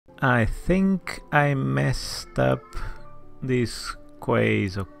I think I messed up these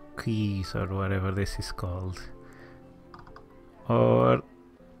quays or keys or whatever this is called, or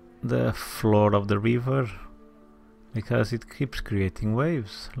the floor of the river, because it keeps creating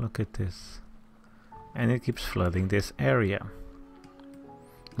waves. Look at this, and it keeps flooding this area.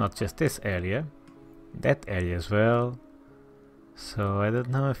 Not just this area, that area as well. So I don't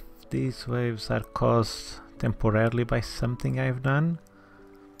know if these waves are caused temporarily by something I've done.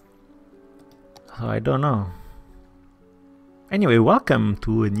 So I don't know. Anyway, welcome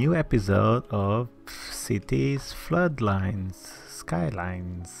to a new episode of Cities, Floodlines,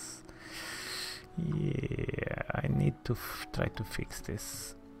 Skylines. Yeah, I need to try to fix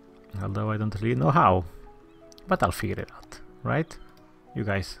this. Although I don't really know how. But I'll figure it out, right? You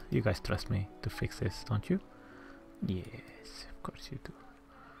guys trust me to fix this, don't you? Yes, of course you do.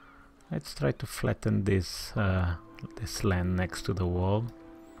 Let's try to flatten this this land next to the wall.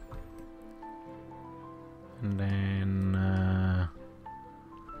 And then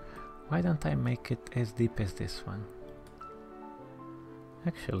why don't I make it as deep as this one?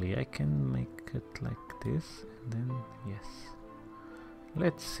 Actually, I can make it like this, and then yes.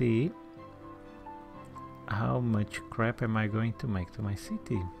 Let's see how much crap am I going to make to my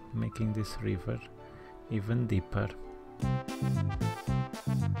city, making this river even deeper.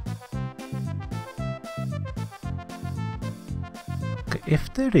 Okay,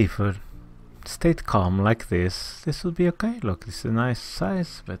 if the river stayed calm like this would be okay. Look, this is a nice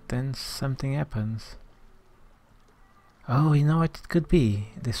size, but then something happens. Oh, you know what it could be?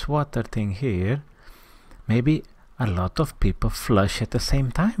 This water thing here. Maybe a lot of people flush at the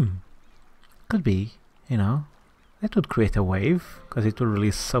same time. Could be, you know. That would create a wave, because it will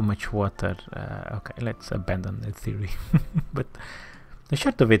release so much water. Okay, let's abandon that theory. But the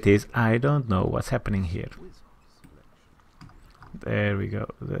short of it is, I don't know what's happening here. There we go,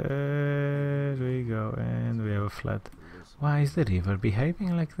 and we have a flood. Why is the river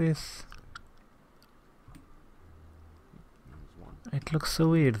behaving like this? It looks so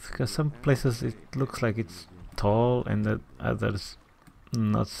weird, because some places it looks like it's tall and the others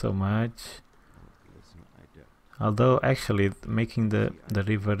not so much. Although actually making the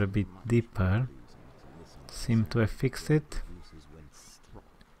river a bit deeper seemed to have fixed it.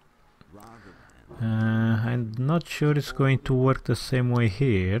 I'm not sure it's going to work the same way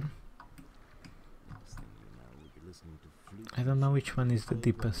here. I don't know which one is the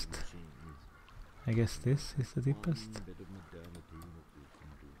deepest. I guess this is the deepest.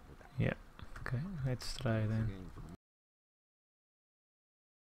 Yeah, okay, let's try then.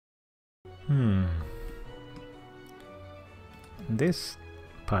 This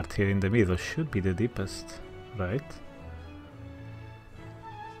part here in the middle should be the deepest, right?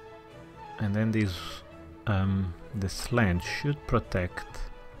 And then this slant should protect.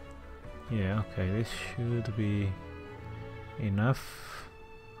 Yeah, okay, this should be enough.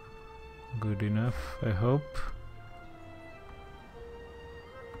 Good enough, I hope.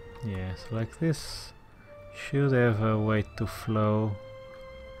 Yes, like this should have a way to flow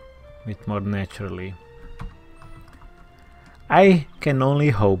a bit more naturally. I can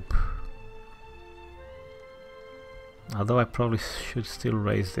only hope. Although I probably should still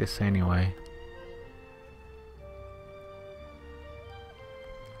raise this anyway.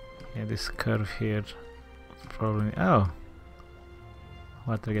 Yeah, this curve here probably... Oh!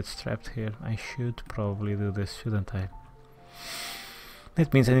 Water gets trapped here. I should probably do this, shouldn't I?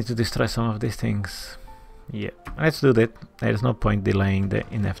 That means I need to destroy some of these things. Yeah, let's do that. There's no point delaying the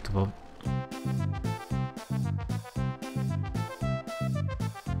inevitable.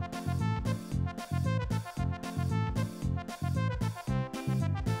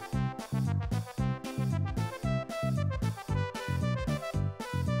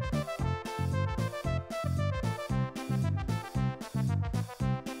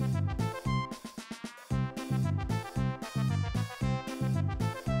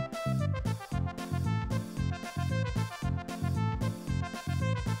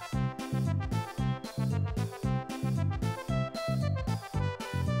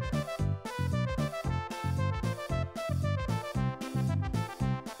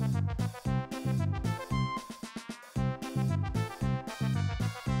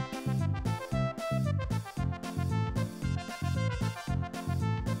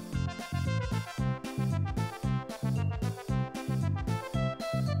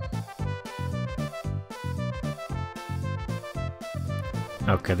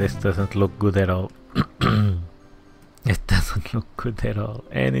 Okay, this doesn't look good at all. It doesn't look good at all,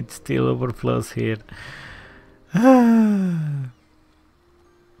 and it still overflows here.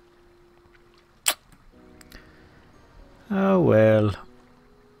 Oh well.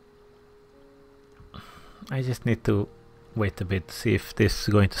 I just need to wait a bit, see if this is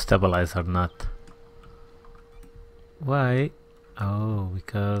going to stabilize or not. Why? Oh,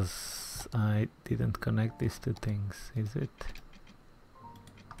 because I didn't connect these two things, is it?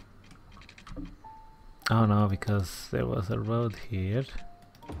 Oh no, because there was a road here.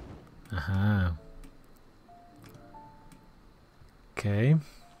 Aha. Okay.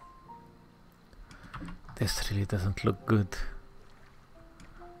 This really doesn't look good.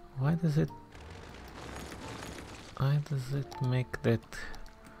 Why does it make that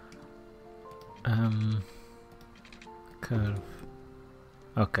curve?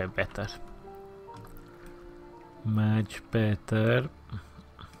 Okay, better. Much better.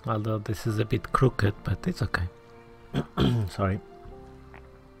 Although this is a bit crooked, but it's okay. Sorry.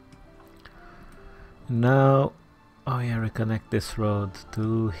 Now, oh yeah, reconnect this road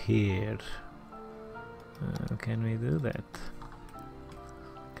to here. Can we do that?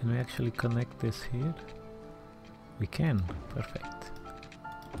 Can we actually connect this here? We can. Perfect.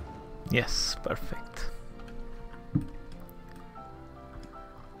 Yes, perfect.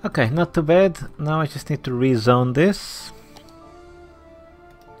 Okay, not too bad. Now I just need to rezone this.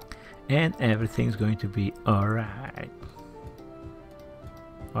 And everything's going to be alright.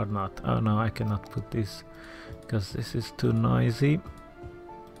 Or not. Oh no, I cannot put this because this is too noisy.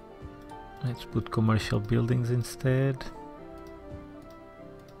 Let's put commercial buildings instead.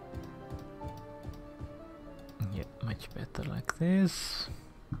 Yeah, much better like this.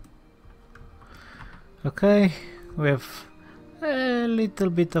 Okay, we have a little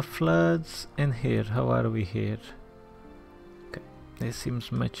bit of floods. And here, how are we here? Okay, this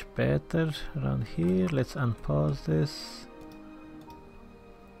seems much better around here. Let's unpause this.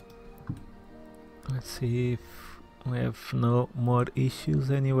 Let's see if we have no more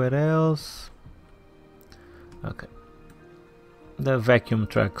issues anywhere else. Okay. The vacuum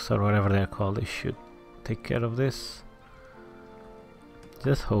trucks or whatever they're called, they should take care of this.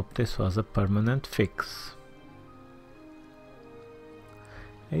 Just hope this was a permanent fix.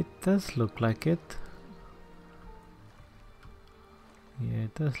 It does look like it. Yeah,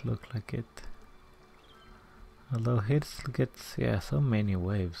 it does look like it. Although here it gets, yeah, so many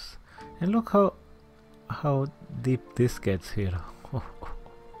waves. And look how deep this gets here.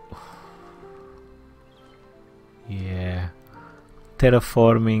 Yeah,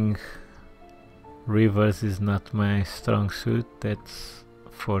 terraforming rivers is not my strong suit, that's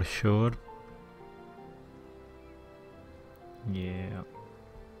for sure. Yeah.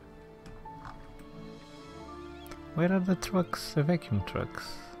 Where are the trucks, the vacuum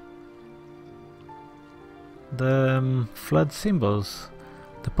trucks? The flood symbols.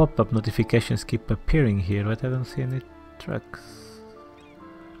 The pop-up notifications keep appearing here, but I don't see any trucks.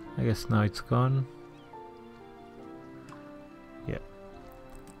 I guess now it's gone. Yeah.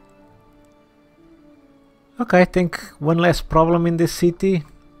 Okay, I think one less problem in this city,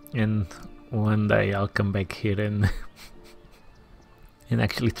 and one day I'll come back here and and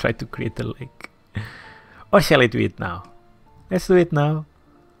actually try to create a lake. Or shall I do it now? Let's do it now.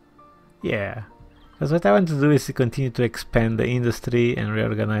 Yeah. Because what I want to do is to continue to expand the industry and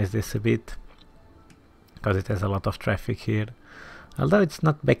reorganize this a bit, because it has a lot of traffic here, although it's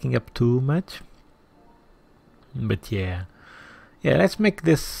not backing up too much. But yeah, let's make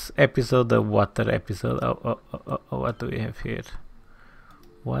this episode a water episode. Oh, what do we have here?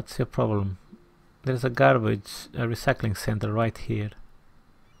 What's your problem? There's a recycling center right here.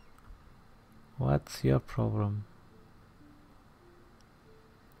 What's your problem?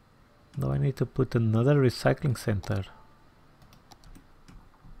 Do I need to put another recycling center?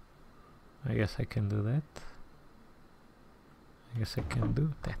 I guess I can do that. I guess I can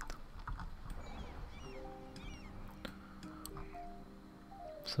do that.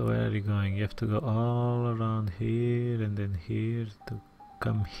 So where are you going? You have to go all around here and then here to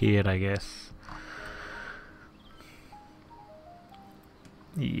come here, I guess.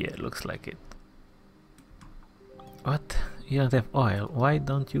 Yeah, looks like it. What? You don't have oil. Why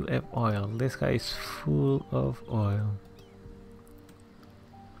don't you have oil? This guy is full of oil.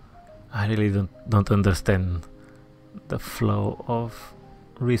 I really don't understand the flow of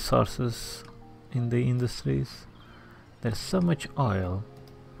resources in the industries. There's so much oil.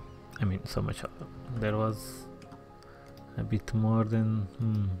 I mean, so much oil. There was a bit more than...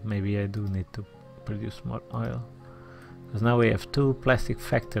 maybe I do need to produce more oil. Because now we have 2 plastic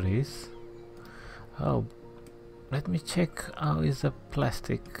factories. Oh, let me check how is the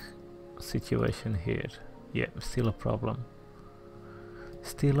plastic situation here. Yeah, still a problem.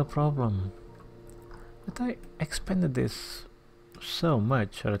 Still a problem. But I expanded this so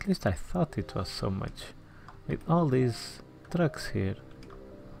much, or at least I thought it was so much, with all these trucks here.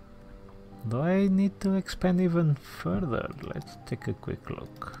 Do I need to expand even further? Let's take a quick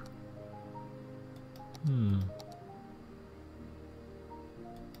look.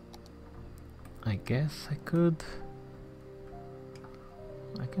 I guess I could.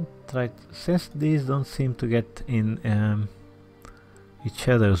 I can try since these don't seem to get in each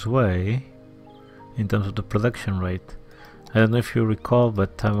other's way in terms of the production rate. I don't know if you recall,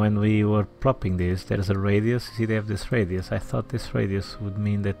 but when we were plopping this, there's a radius. You see, they have this radius. I thought this radius would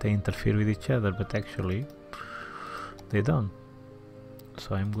mean that they interfere with each other, but actually they don't.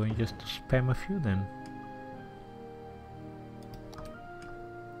 So I'm going just to spam a few then.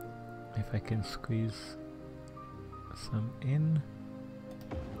 If I can squeeze some in.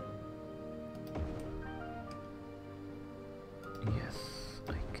 Yes,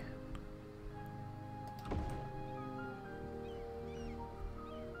 I can.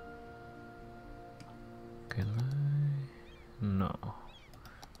 Can I? No.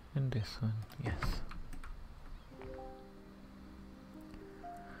 And this one, yes.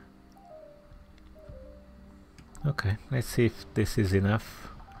 Okay, let's see if this is enough.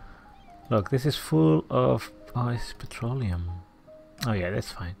 Look, this is full of... oh, it's petroleum. Oh yeah,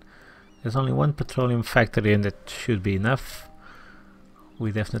 that's fine. There's only one petroleum factory and that should be enough.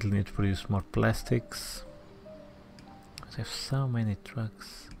 We definitely need to produce more plastics. I have so many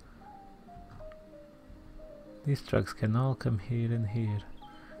trucks. These trucks can all come here and here.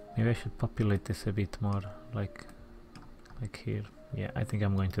 Maybe I should populate this a bit more, like here. Yeah, I think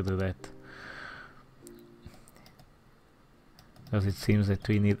I'm going to do that. Because it seems that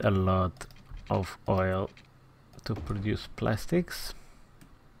we need a lot of oil to produce plastics.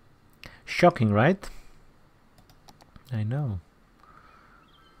 Shocking, right? I know.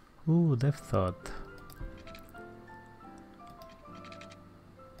 Who would have thought?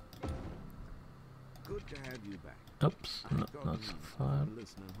 Good to have you back. Oops, no, not so far.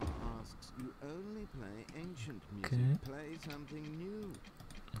 Listener who asks, you only play ancient music. Okay. Play something new.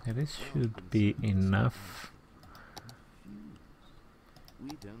 Okay, this should be enough. We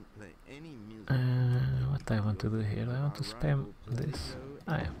don't play any music. What I want to do here? I want to spam this.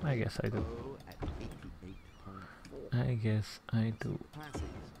 I guess I do. I guess I do.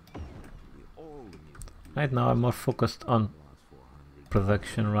 Right now I'm more focused on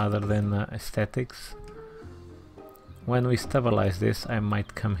production rather than aesthetics. When we stabilize this, I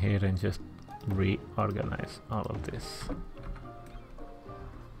might come here and just reorganize all of this.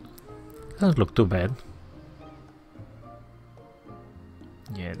 Doesn't look too bad.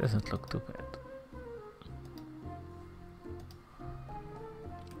 Yeah, it doesn't look too bad.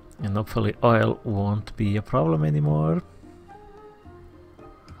 And hopefully oil won't be a problem anymore.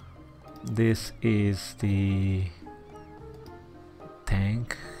 This is the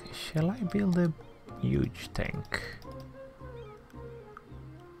tank. Shall I build a huge tank?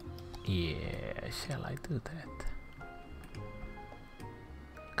 Yeah, shall I do that?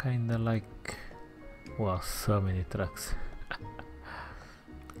 Kinda like... wow, so many trucks.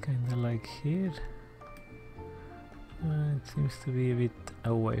 Kinda like here. It seems to be a bit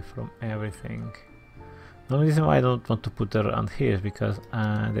away from everything. The only reason why I don't want to put it around here is because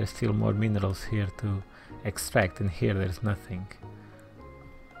there's still more minerals here to extract, and here there's nothing.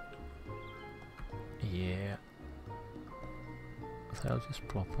 Yeah. So I'll just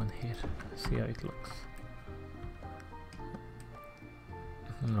plop one here, see how it looks.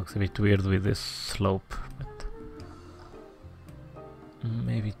 It looks a bit weird with this slope, but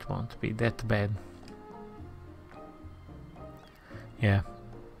maybe it won't be that bad. Yeah,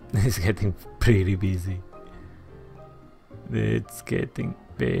 it's getting pretty busy. It's getting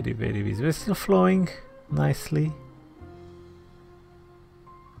very, very busy. We're still flowing nicely.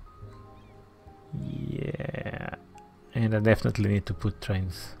 Yeah, and I definitely need to put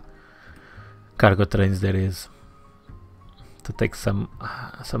trains, cargo trains that is, to take some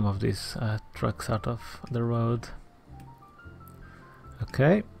of these trucks out of the road.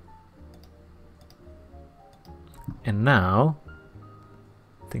 Okay, and now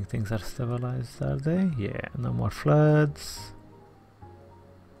I think things are stabilized, are they? Yeah, no more floods.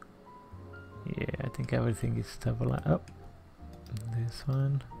 Yeah, I think everything is stabilized. Oh, this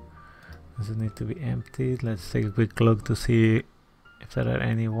one doesn't need to be emptied. Let's take a quick look to see if there are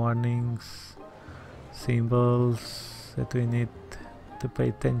any warnings, symbols that we need to pay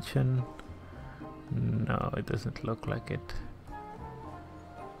attention. No, it doesn't look like it.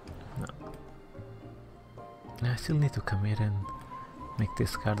 No. I still need to come here and make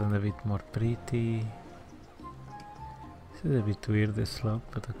this garden a bit more pretty. This is a bit weird, this slope,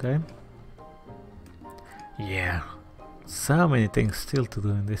 but okay. Yeah, so many things still to do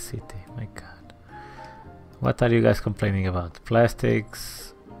in this city, my god. What are you guys complaining about?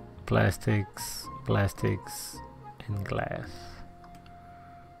 Plastics, plastics, plastics, and glass.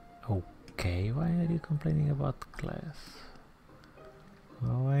 Okay, why are you complaining about glass?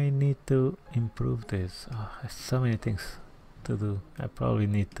 Oh, I need to improve this. Oh, there's so many things to do. I probably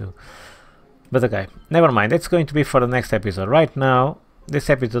need to. But okay, never mind. That's going to be for the next episode. Right now, this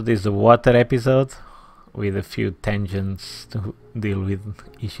episode is a water episode with a few tangents to deal with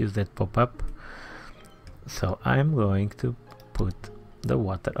issues that pop up. So I'm going to put the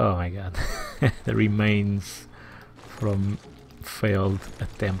water. Oh my god, the remains from failed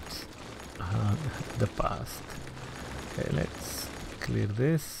attempts the past. Okay, let's clear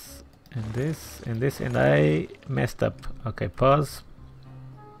this and this and this, and I messed up. Okay, pause.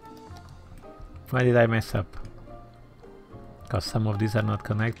 Why did I mess up? Because some of these are not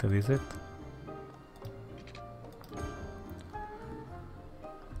connected, is it?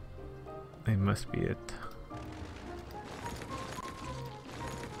 It must be it.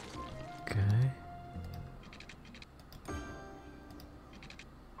 Okay.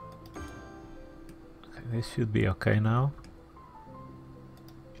 This should be okay now.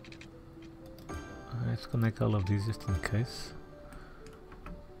 Let's connect all of these just in case.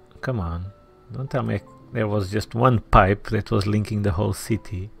 Come on, don't tell me there was just one pipe that was linking the whole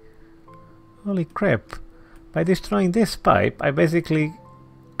city. Holy crap! By destroying this pipe, I basically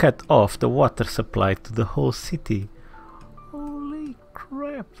cut off the water supply to the whole city. Holy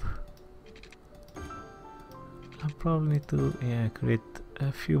crap! I probably need to create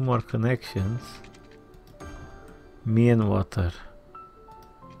a few more connections. Me and water.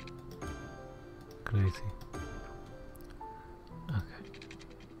 Crazy. Okay.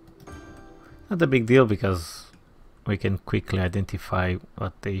 Not a big deal because we can quickly identify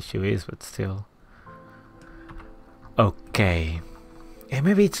what the issue is, but still. Okay. Yeah,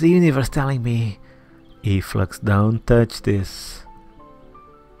 maybe it's the universe telling me, Efflux, don't touch this.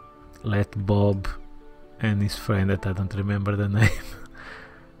 Let Bob and his friend that I don't remember the name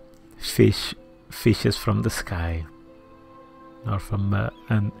fishes from the sky. Or from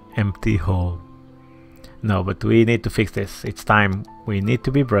an empty hole. No, but we need to fix this. It's time. We need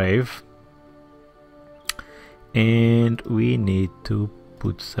to be brave. And we need to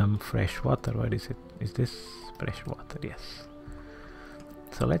put some fresh water. Where is it? Is this fresh water? Yes.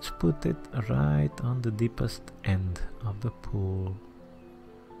 So let's put it right on the deepest end of the pool.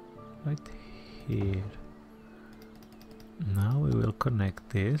 Right here. Now we will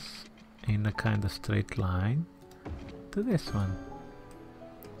connect this in a kind of straight line to this one.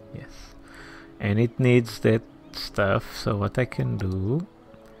 Yes. And it needs that stuff, so what I can do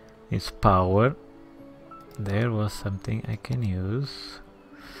is power. There was something I can use.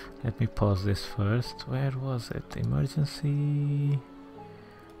 Let me pause this first. Where was it? Emergency?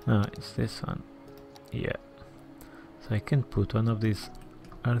 No, it's this one. Yeah. So I can put one of these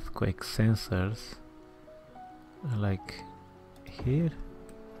earthquake sensors like here.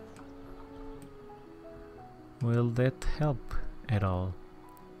 Will that help at all?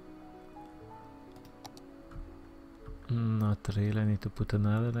 Not really. I need to put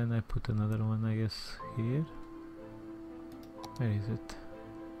another, and I put another one, I guess, here. Where is it?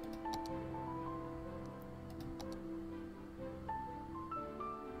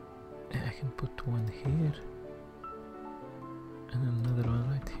 I can put one here and another one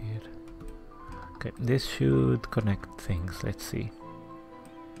right here. Okay, this should connect things. Let's see.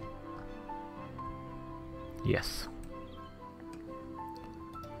 Yes.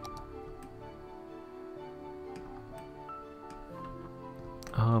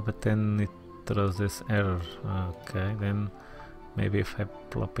 Oh, but then it throws this error. Okay, then maybe if I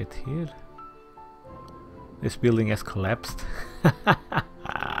plop it here. This building has collapsed.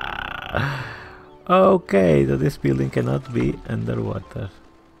 Okay, so this building cannot be underwater.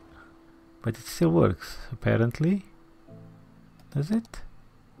 But it still works, apparently. Does it?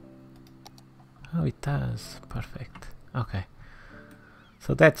 Oh, it does. Perfect. Okay.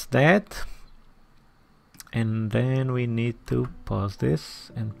 So that's that. And then we need to pause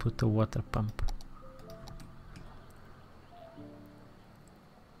this and put a water pump.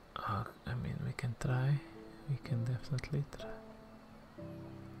 I mean, we can try. We can definitely try.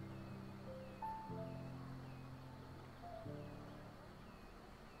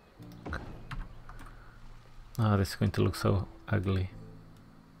 Okay. Oh, this is going to look so ugly.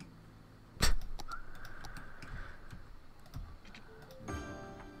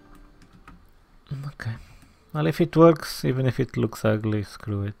 Okay. Well, if it works, even if it looks ugly,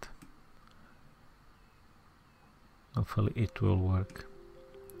 screw it. Hopefully it will work.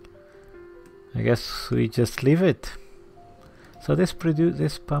 I guess we just leave it. So this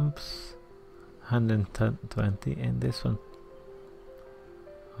pumps 120 and this one.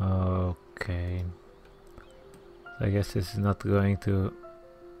 Oh I guess this is not going to...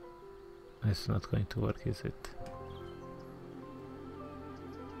 It's not going to work, is it?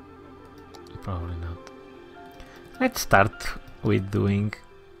 Probably not. Let's start with doing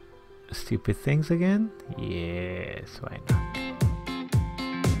stupid things again. Yes, why not?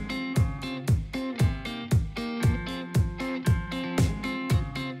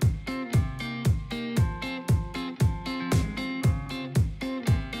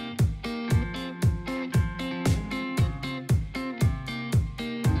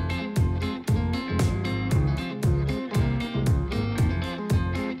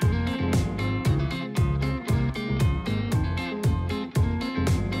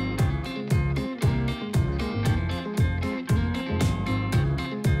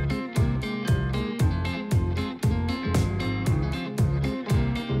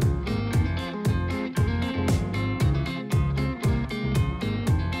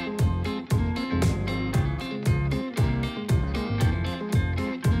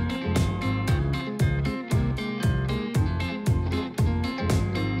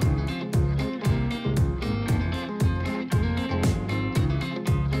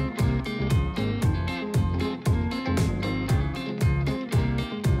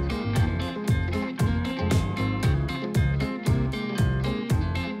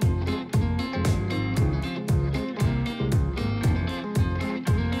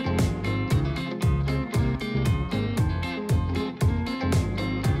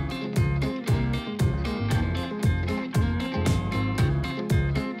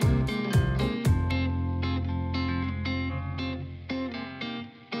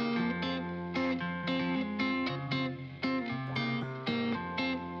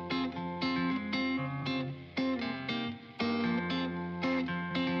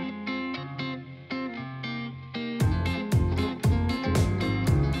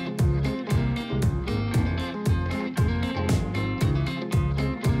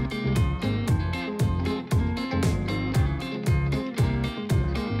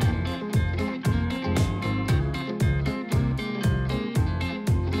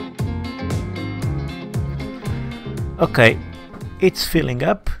 Okay, it's filling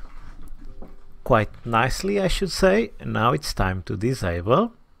up quite nicely, I should say. Now it's time to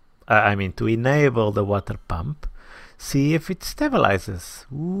disable, to enable the water pump. See if it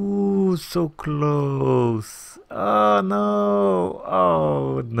stabilizes. Ooh, so close. Oh no,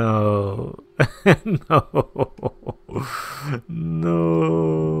 oh no, no,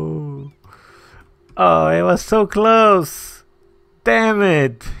 no. Oh, it was so close. Damn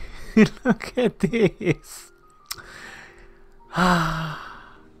it. Look at this. I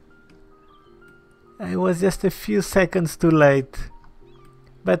was just a few seconds too late,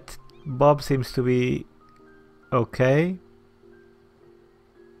 but Bob seems to be okay.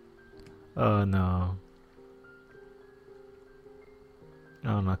 Oh no.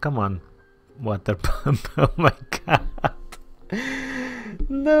 Oh no, come on, water pump. Oh my god.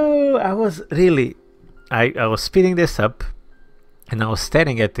 No, I was really, I was speeding this up and I was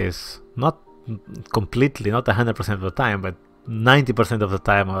staring at this, not completely, not 100% of the time, but 90% of the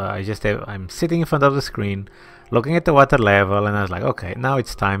time. I'm sitting in front of the screen looking at the water level and I was like, okay, now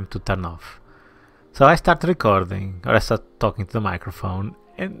it's time to turn off. So I start recording, or I start talking to the microphone,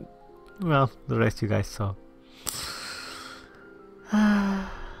 and well, the rest you guys saw.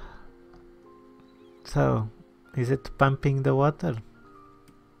 So, is it pumping the water?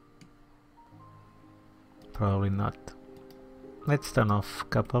 Probably not. Let's turn off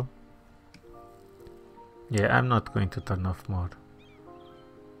couple. Yeah, I'm not going to turn off more.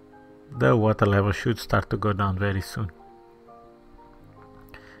 The water level should start to go down very soon.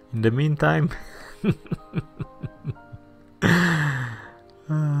 In the meantime...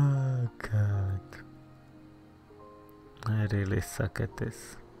 Oh god. I really suck at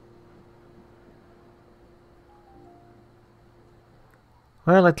this.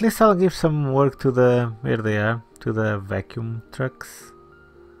 Well, at least I'll give some work to the... where they are, to the vacuum trucks.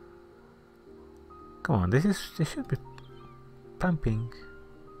 Come on, this should be pumping.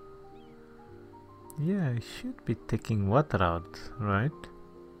 Yeah, it should be taking water out, right?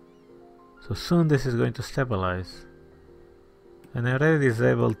 So soon this is going to stabilize. And I already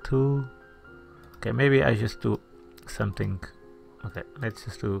disabled 2. Okay, maybe I just do something. Okay, let's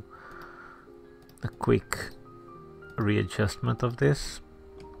just do a quick readjustment of this.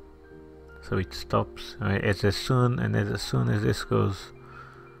 So it stops. As soon as this goes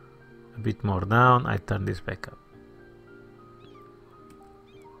a bit more down, I turn this back up.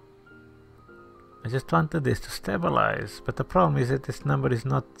 I just wanted this to stabilize, but the problem is that this number is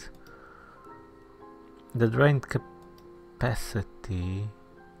not the drain capacity.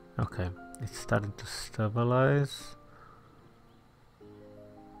 Okay, It's starting to stabilize.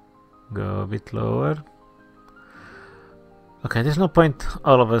 Go a bit lower. Okay, there's no point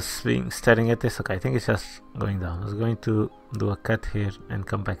all of us being staring at this. Okay, I think it's just going down. I was going to do a cut here and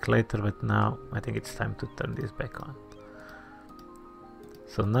come back later, but now I think it's time to turn this back on.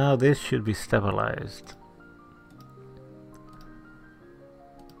 So now this should be stabilized.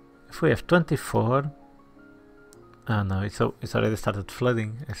 If we have 24, oh no, it's already started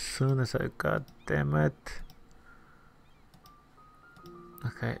flooding as soon as I, god damn it.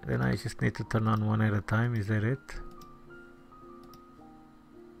 Okay, then I just need to turn on one at a time, is that it?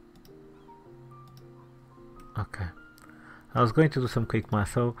 Okay, I was going to do some quick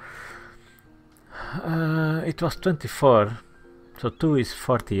math. So it was 24, so 2 is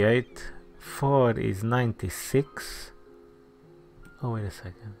 48, 4 is 96. Oh, wait a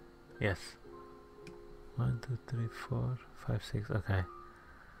second. Yes. 1, 2, 3, 4, 5, 6. Okay.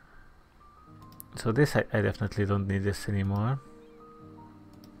 So this I definitely don't need this anymore.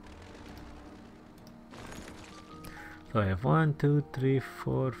 So I have 1, 2, 3,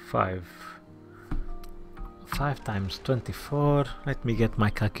 4, 5. 5 times 24. Let me get my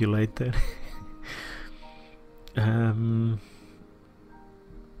calculator.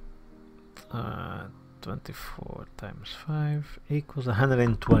 24 times 5 equals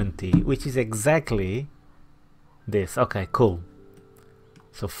 120, which is exactly this. Okay, cool.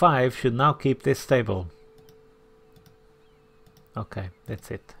 So 5 should now keep this stable. Okay, that's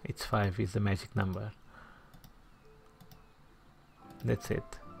it. It's 5 is the magic number. That's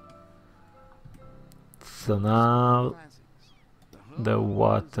it. So now the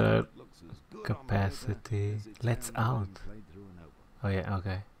water capacity lets out. Oh yeah,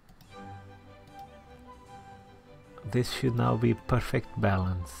 okay. This should now be perfect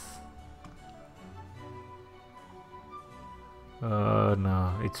balance. Oh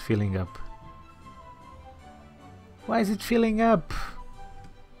no, it's filling up. Why is it filling up?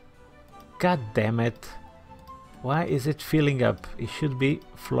 God damn it. Why is it filling up? It should be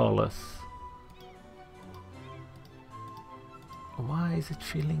flawless. Why is it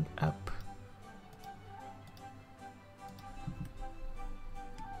filling up?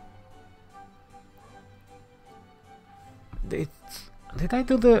 Did I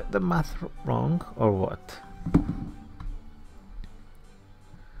do the math wrong or what?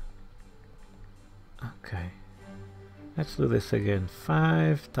 Okay. Let's do this again.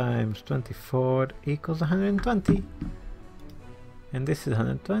 5 times 24 equals 120. And this is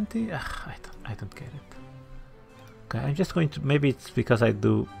 120. I don't get it. Okay, I'm just going to, maybe it's because I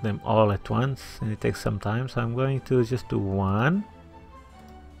do them all at once and it takes some time, so I'm going to just do 1.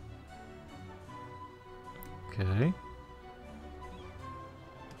 Okay.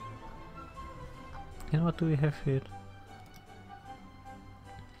 And what do we have here?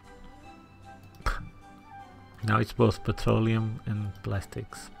 Now it's both petroleum and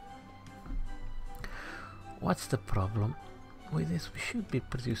plastics. What's the problem with this? We should be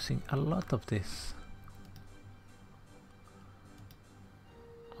producing a lot of this.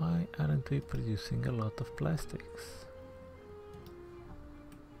 Why aren't we producing a lot of plastics?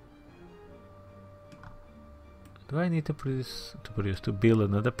 Do I need to to build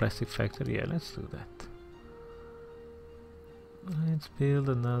another plastic factory? Yeah, let's do that. Let's build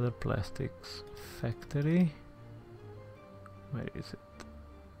another plastics factory. Where is it?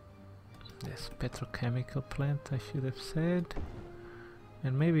 Yes, petrochemical plant, I should have said.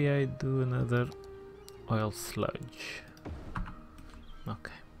 And maybe I do another oil sludge.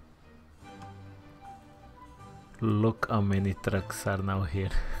 Okay. Look how many trucks are now here.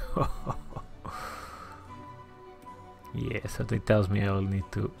 Yeah, so it tells me I will need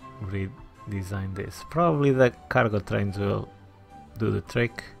to redesign this. Probably the cargo trains will do the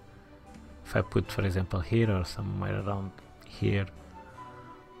trick. If I put, for example, here or somewhere around here.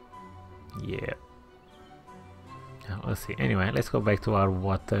 Yeah. Let's see. Anyway, let's go back to our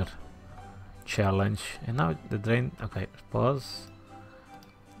water challenge. And now the drain. Okay, pause.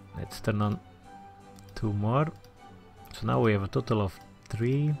 Let's turn on 2 more. So now we have a total of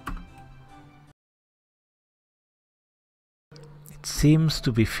 3. It seems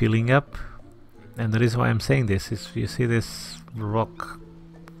to be filling up, and the reason why I'm saying this is you see this rock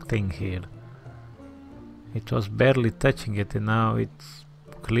thing here. It was barely touching it and now it's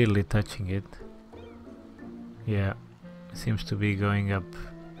clearly touching it. Yeah, it seems to be going up.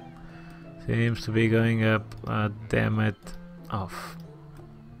 Seems to be going up. Damn it. Off.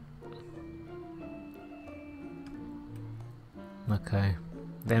 Okay,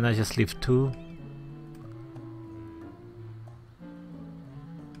 then I just leave 2.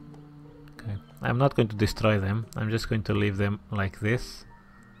 Okay, I'm not going to destroy them, I'm just going to leave them like this.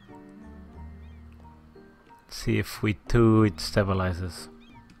 See if with 2 it stabilizes.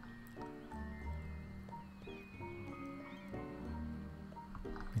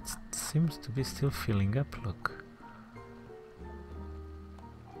 It seems to be still filling up, look.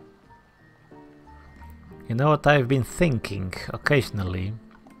 You know what I've been thinking occasionally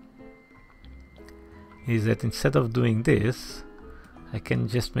is that instead of doing this, I can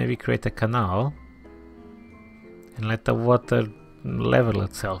just maybe create a canal and let the water level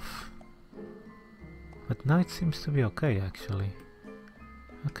itself. But now it seems to be okay, actually.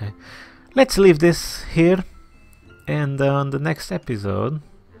 Okay, let's leave this here, and on the next episode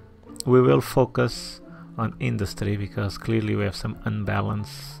we will focus on industry, because clearly we have some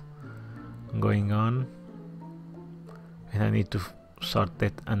unbalance going on and I need to sort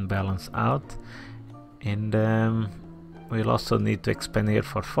that unbalance out. And we'll also need to expand here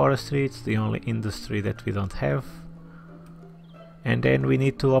for forestry. It's the only industry that we don't have. And then we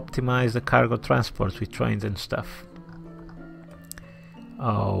need to optimize the cargo transport with trains and stuff.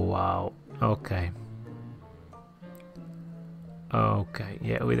 Oh wow, okay. Okay,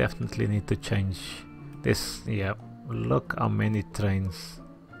 yeah, we definitely need to change this. Yeah, look how many trains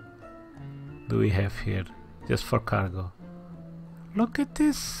do we have here just for cargo. Look at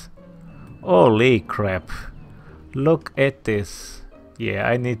this. Holy crap. Look at this. Yeah,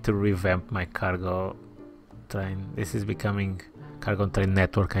 I need to revamp my cargo train. This is becoming cargo train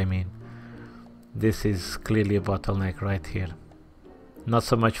network, I mean. This is clearly a bottleneck right here. Not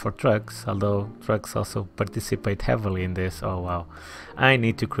so much for trucks, although trucks also participate heavily in this. Oh wow. I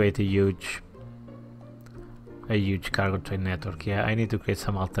need to create a huge cargo train network. Yeah, I need to create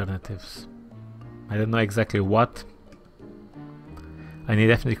some alternatives. I don't know exactly what. I need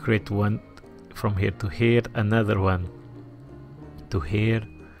definitely create one from here to here, another one to here,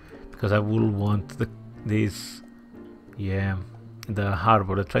 because I will want these, yeah, the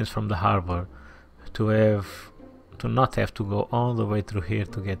harbor, the trains from the harbor to not have to go all the way through here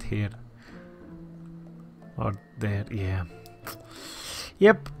to get here or there. Yeah,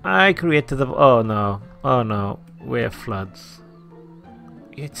 yep, I created a, oh no, we have floods.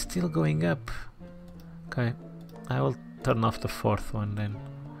 It's still going up. Okay, I will turn off the 4th one then.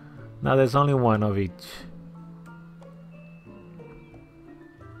 Now there's only one of each.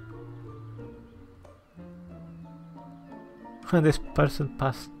 This person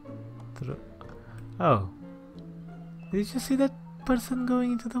passed through. Oh, did you see that person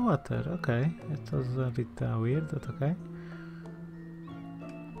going into the water? Okay, that was a bit weird, but okay.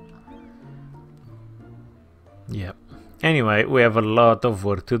 Yeah. Anyway, we have a lot of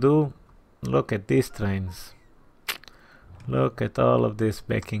work to do. Look at these trains. Look at all of this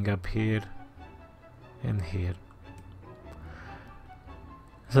backing up here and here.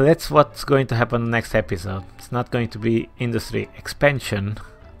 So that's what's going to happen in the next episode. It's not going to be industry expansion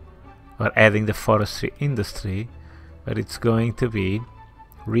or adding the forestry industry, but it's going to be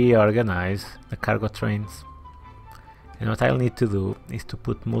reorganize the cargo trains. And what I'll need to do is to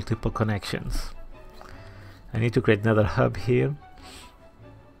put multiple connections. I need to create another hub here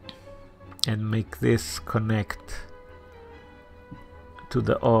and make this connect to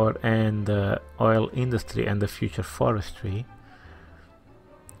the ore and the oil industry and the future forestry.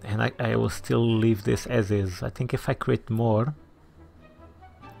 And I will still leave this as is. I think if I create more,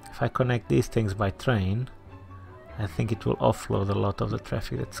 if I connect these things by train, I think it will offload a lot of the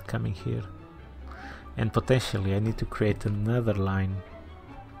traffic that's coming here. And potentially I need to create another line.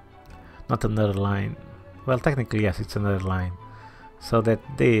 Not another line. Well, technically yes, it's another line. So that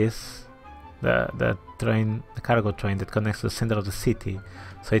this, the train, the cargo train that connects to the center of the city,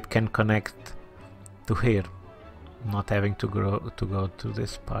 so it can connect to here, not having to go to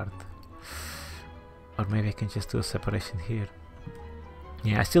this part. Or maybe I can just do a separation here.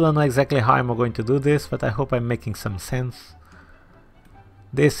 Yeah, I still don't know exactly how I'm going to do this, but I hope I'm making some sense.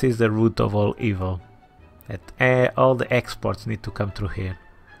 This is the root of all evil, that all the exports need to come through here.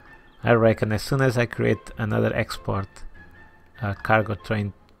 I reckon as soon as I create another export cargo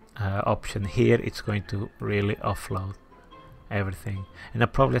train option here, it's going to really offload everything.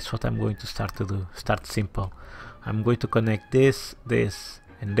 And probably that's what I'm going to start to do. Start simple. I'm going to connect this, this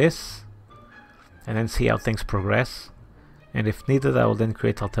and this, and then see how things progress. And if needed, I will then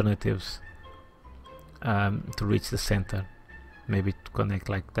create alternatives to reach the center. Maybe to connect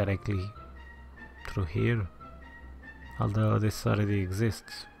like directly through here, although this already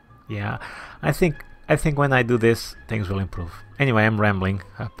exists. Yeah, I think when I do this, things will improve. Anyway, I'm rambling.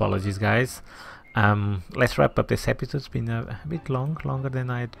 Apologies, guys. Let's wrap up this episode. It's been a bit longer than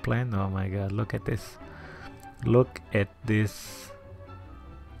I had planned. Oh my god, look at this. Look at this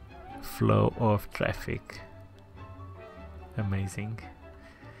flow of traffic. Amazing.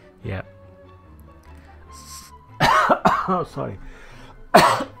 Yeah. Oh, sorry.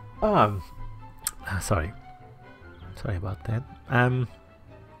 Sorry. Sorry about that.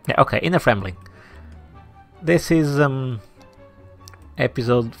 Yeah, okay, enough rambling. This is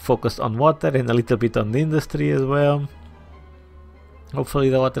episode focused on water and a little bit on the industry as well. Hopefully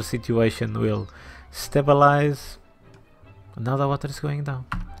the water situation will stabilize. Now the water is going down.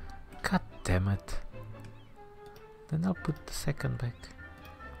 God damn it. Then I'll put the second back.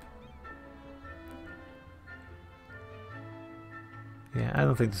 Yeah, I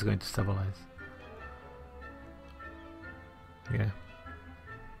don't think this is going to stabilize. Yeah.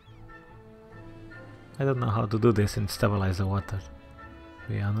 I don't know how to do this and stabilize the water,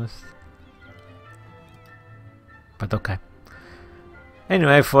 to be honest. But okay.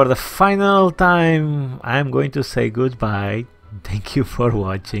 Anyway, for the final time, I'm going to say goodbye. Thank you for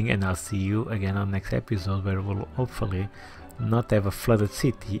watching, and I'll see you again on next episode, where we'll hopefully not have a flooded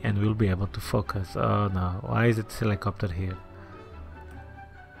city and we'll be able to focus. Oh no, why is it helicopter here?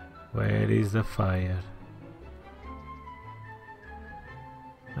 Where is the fire?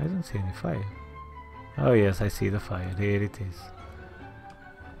 I don't see any fire. Oh yes, I see the fire. Here it is.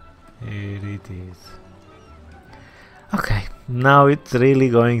 Here it is. Okay, now it's really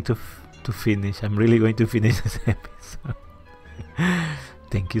going to finish. I'm really going to finish this episode.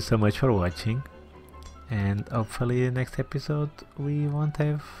 Thank you so much for watching, and hopefully in the next episode we won't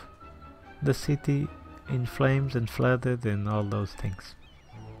have the city in flames and flooded and all those things.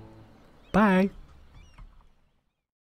 Bye!